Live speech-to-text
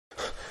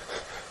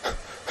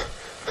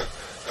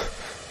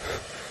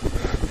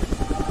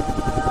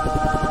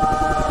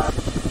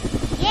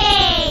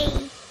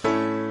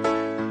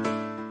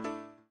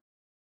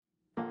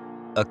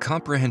A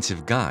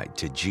comprehensive guide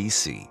to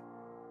GC.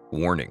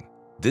 Warning: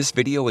 this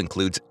video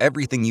includes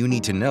everything you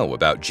need to know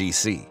about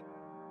GC.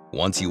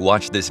 Once you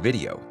watch this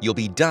video, you'll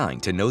be dying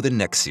to know the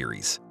next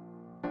series.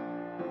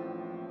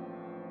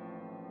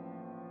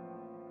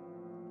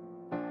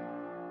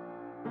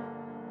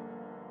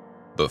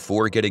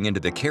 Before getting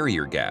into the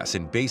carrier gas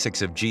and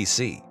basics of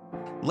GC,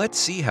 let's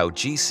see how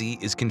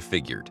GC is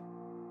configured.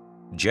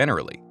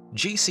 Generally,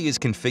 GC is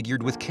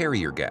configured with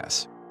carrier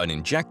gas, an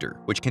injector,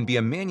 which can be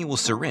a manual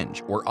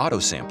syringe or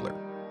autosampler,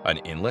 an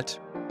inlet,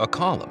 a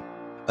column,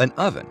 an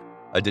oven,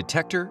 a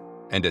detector,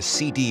 and a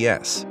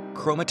CDS,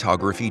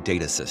 chromatography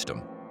data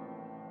system.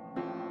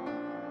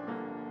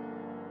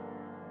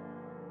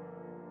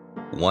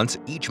 Once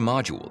each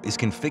module is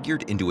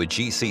configured into a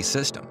GC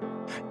system,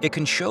 it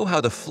can show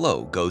how the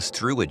flow goes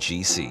through a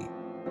GC.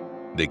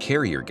 The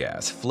carrier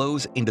gas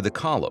flows into the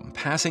column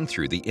passing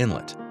through the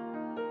inlet.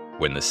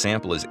 When the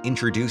sample is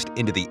introduced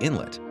into the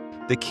inlet,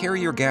 the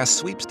carrier gas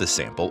sweeps the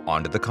sample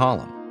onto the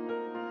column.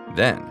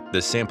 Then,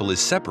 the sample is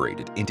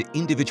separated into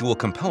individual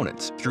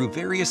components through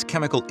various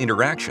chemical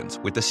interactions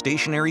with the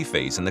stationary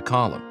phase in the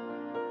column.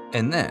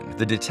 And then,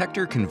 the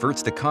detector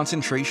converts the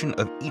concentration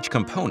of each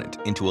component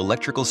into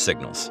electrical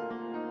signals.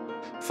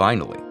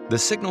 Finally, the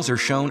signals are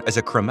shown as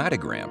a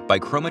chromatogram by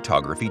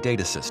chromatography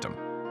data system.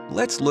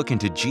 Let's look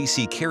into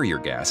GC carrier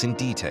gas in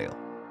detail.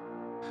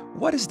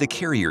 What is the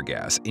carrier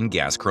gas in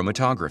gas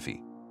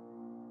chromatography?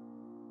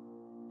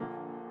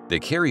 The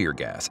carrier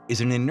gas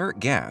is an inert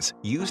gas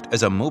used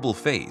as a mobile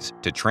phase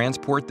to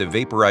transport the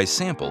vaporized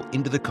sample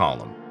into the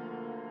column.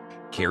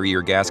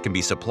 Carrier gas can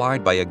be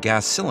supplied by a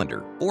gas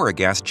cylinder or a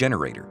gas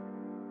generator.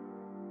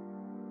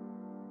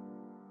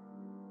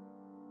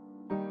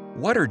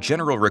 What are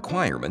general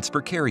requirements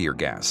for carrier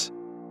gas?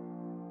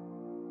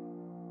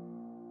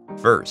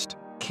 First,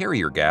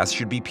 carrier gas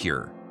should be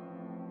pure.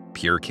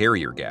 Pure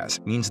carrier gas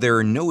means there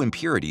are no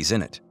impurities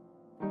in it.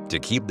 To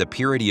keep the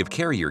purity of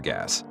carrier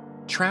gas,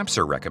 traps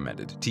are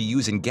recommended to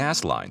use in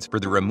gas lines for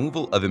the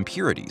removal of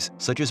impurities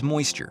such as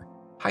moisture,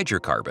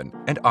 hydrocarbon,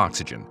 and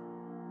oxygen.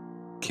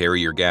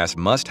 Carrier gas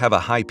must have a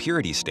high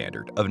purity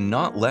standard of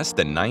not less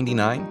than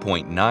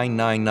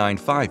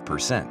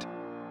 99.9995%.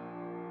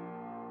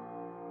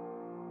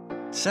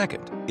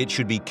 Second, it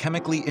should be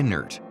chemically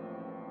inert.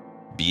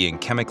 Being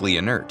chemically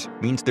inert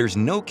means there's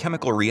no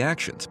chemical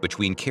reactions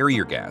between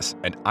carrier gas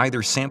and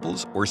either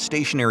samples or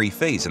stationary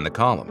phase in the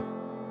column.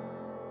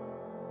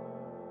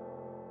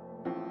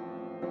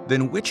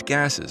 Then which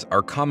gases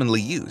are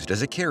commonly used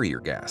as a carrier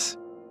gas?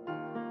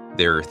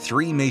 There are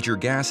three major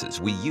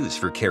gases we use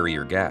for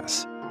carrier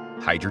gas: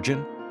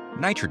 hydrogen,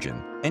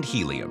 nitrogen, and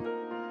helium.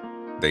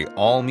 They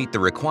all meet the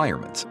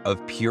requirements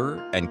of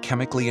pure and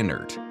chemically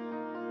inert.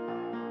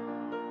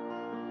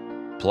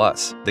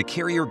 Plus, the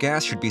carrier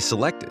gas should be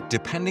selected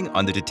depending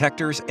on the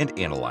detectors and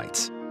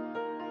analytes.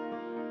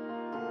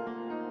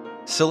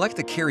 Select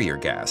the carrier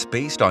gas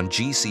based on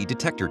GC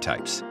detector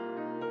types.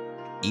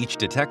 Each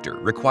detector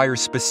requires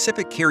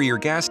specific carrier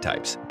gas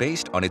types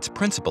based on its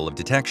principle of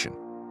detection.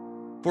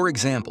 For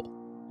example,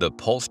 the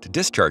pulsed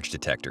discharge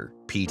detector,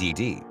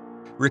 PDD,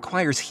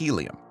 requires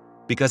helium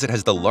because it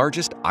has the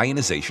largest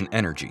ionization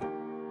energy.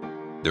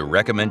 The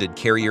recommended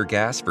carrier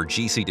gas for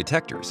GC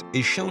detectors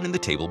is shown in the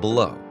table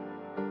below.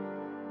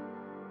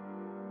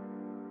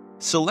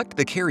 Select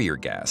the carrier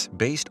gas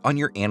based on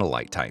your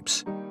analyte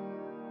types.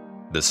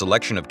 The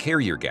selection of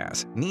carrier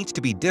gas needs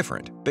to be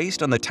different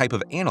based on the type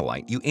of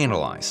analyte you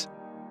analyze.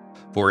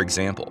 For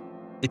example,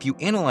 if you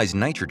analyze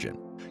nitrogen,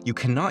 you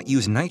cannot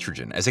use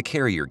nitrogen as a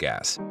carrier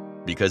gas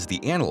because the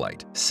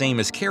analyte, same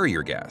as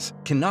carrier gas,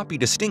 cannot be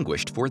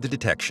distinguished for the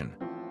detection.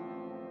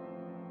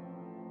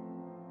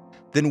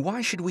 Then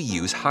why should we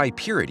use high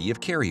purity of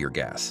carrier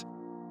gas?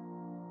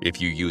 If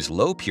you use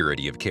low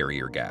purity of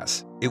carrier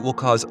gas, it will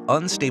cause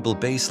unstable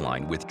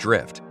baseline with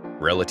drift,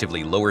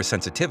 relatively lower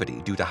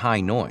sensitivity due to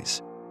high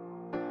noise.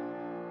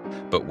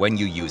 But when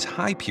you use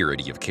high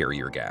purity of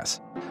carrier gas,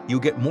 you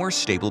get more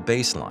stable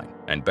baseline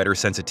and better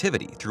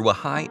sensitivity through a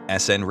high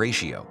SN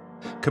ratio,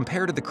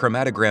 compared to the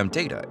chromatogram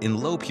data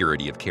in low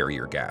purity of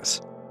carrier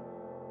gas.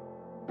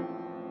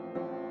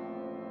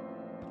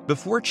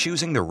 Before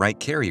choosing the right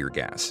carrier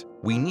gas,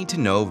 we need to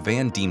know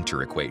Van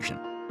Deemter equation.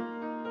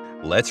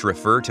 Let's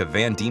refer to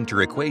Van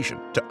Deemter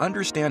equation to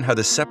understand how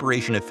the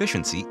separation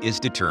efficiency is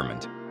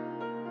determined.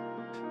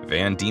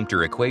 Van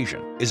Deemter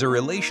equation is a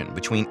relation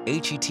between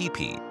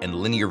HETP and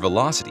linear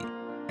velocity,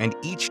 and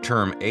each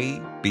term A,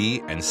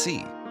 B, and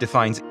C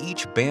defines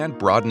each band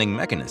broadening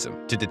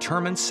mechanism to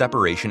determine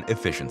separation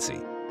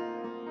efficiency.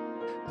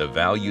 The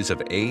values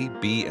of A,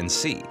 B, and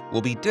C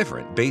will be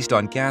different based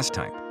on gas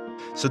type,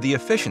 so the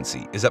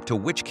efficiency is up to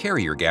which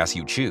carrier gas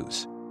you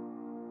choose.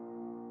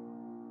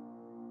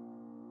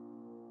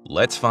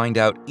 Let's find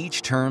out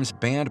each term's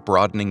band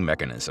broadening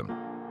mechanism.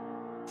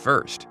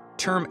 First,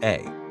 term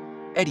A,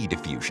 eddy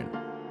diffusion.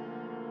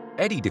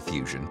 Eddy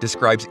diffusion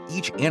describes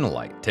each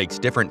analyte takes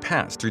different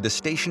paths through the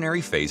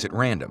stationary phase at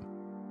random.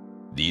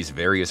 These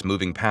various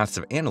moving paths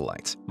of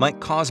analytes might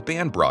cause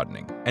band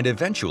broadening and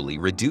eventually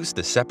reduce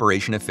the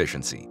separation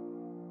efficiency.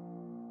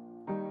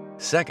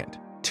 Second,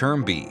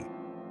 Term B.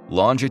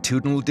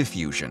 Longitudinal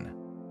diffusion.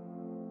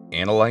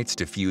 Analytes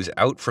diffuse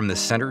out from the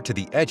center to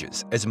the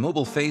edges as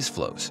mobile phase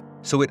flows,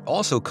 so it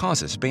also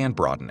causes band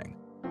broadening.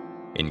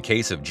 In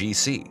case of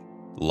GC,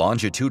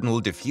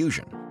 longitudinal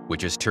diffusion,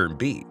 which is term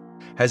B,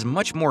 has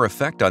much more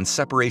effect on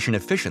separation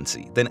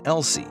efficiency than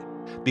LC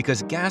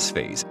because gas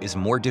phase is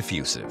more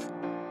diffusive.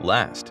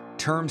 Last,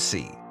 term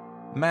C,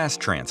 mass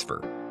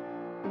transfer.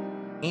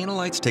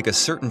 Analytes take a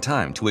certain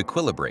time to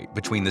equilibrate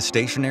between the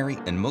stationary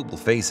and mobile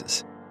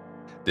phases.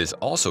 This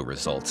also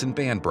results in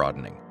band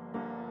broadening.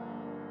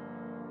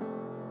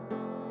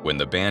 When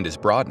the band is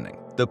broadening,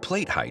 the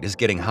plate height is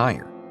getting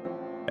higher.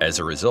 As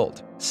a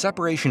result,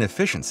 separation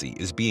efficiency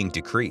is being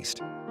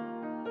decreased.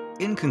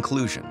 In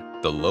conclusion,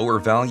 the lower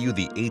value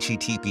the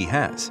HETP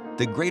has,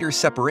 the greater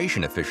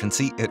separation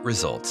efficiency it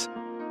results.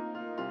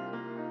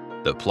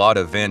 The plot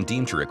of Van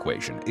Deemter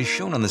equation is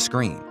shown on the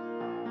screen.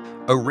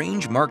 A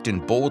range marked in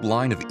bold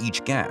line of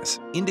each gas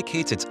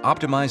indicates its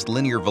optimized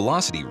linear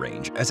velocity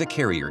range as a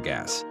carrier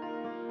gas.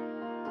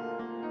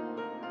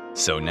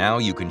 So now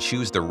you can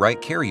choose the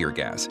right carrier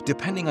gas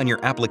depending on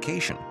your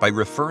application by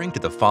referring to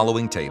the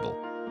following table.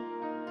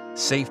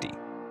 Safety.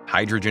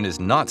 Hydrogen is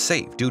not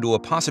safe due to a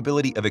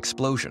possibility of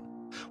explosion,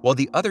 while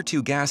the other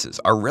two gases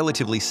are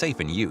relatively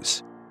safe in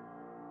use.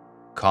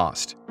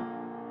 Cost.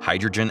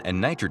 Hydrogen and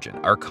nitrogen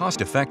are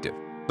cost-effective,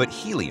 but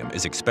helium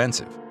is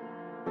expensive.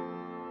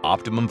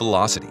 Optimum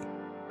velocity.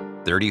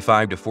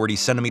 35 to 40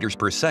 centimeters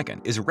per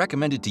second is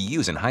recommended to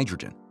use in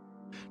hydrogen,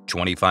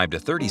 25 to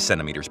 30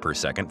 centimeters per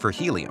second for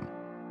helium,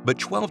 but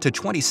 12 to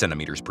 20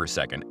 centimeters per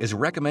second is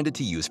recommended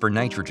to use for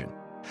nitrogen,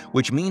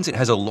 which means it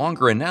has a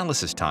longer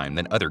analysis time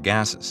than other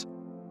gases.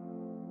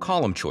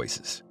 Column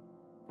choices.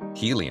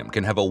 Helium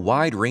can have a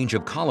wide range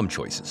of column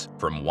choices,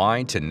 from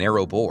wide to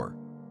narrow bore.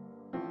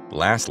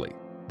 Lastly,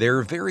 there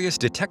are various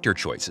detector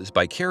choices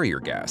by carrier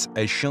gas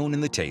as shown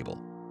in the table.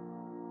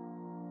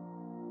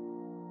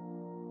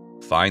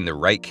 Find the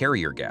right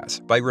carrier gas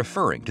by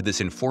referring to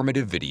this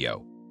informative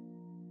video.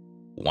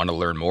 Want to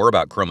learn more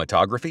about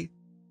chromatography?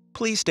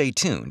 Please stay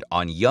tuned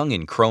on Young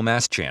and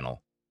Chromas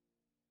channel.